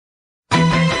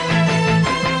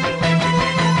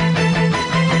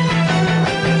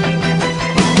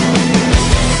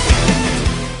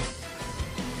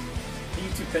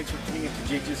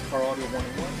JJ's Car Audio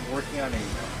 101, working on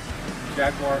a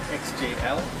Jaguar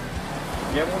XJL.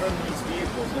 If you have one of these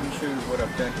vehicles, let me show you what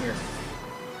I've done here.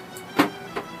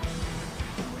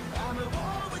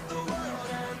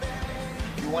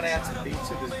 If you want to add some base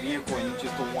to this vehicle and you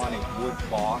just don't want a wood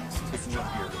box taking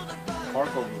up your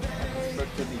cargo room, I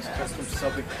constructed these custom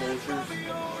sub enclosures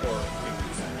for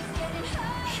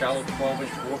a shallow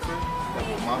 12-inch woofer that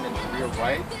will mount in the rear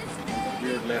right and the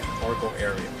rear left cargo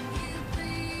area.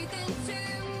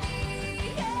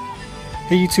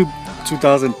 Hey YouTube,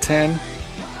 2010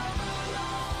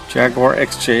 Jaguar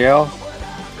XJL.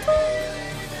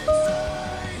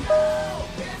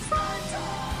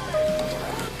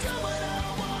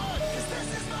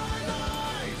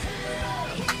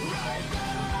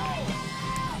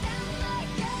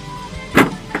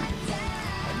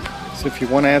 So if you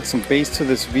want to add some base to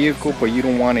this vehicle but you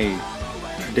don't want a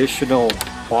traditional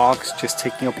box just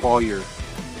taking up all your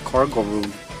cargo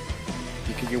room,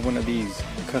 you can get one of these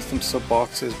custom sub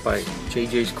boxes by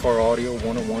JJ's Car Audio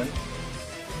 101.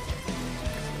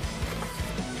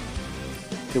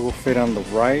 They will fit on the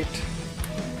right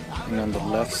and on the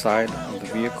left side of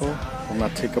the vehicle. Will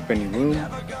not take up any room.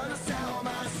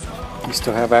 You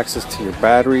still have access to your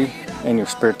battery and your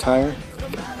spare tire.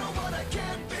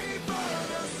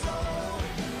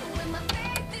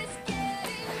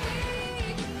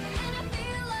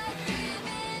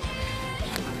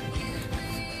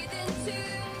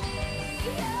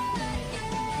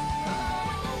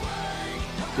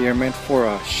 They are meant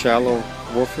for shallow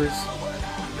woofers.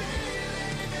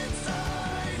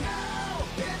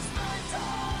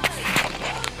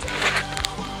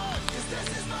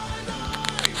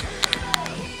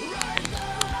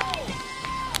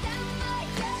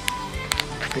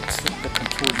 Fits the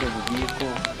controls of the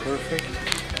vehicle perfect.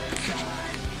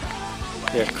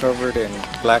 They are covered in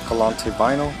black Alante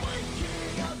vinyl.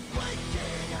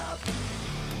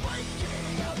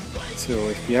 So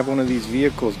if you have one of these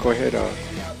vehicles, go ahead,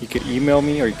 you could email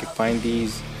me or you could find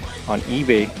these on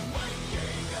eBay.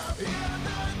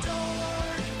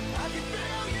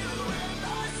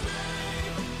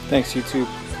 Thanks YouTube.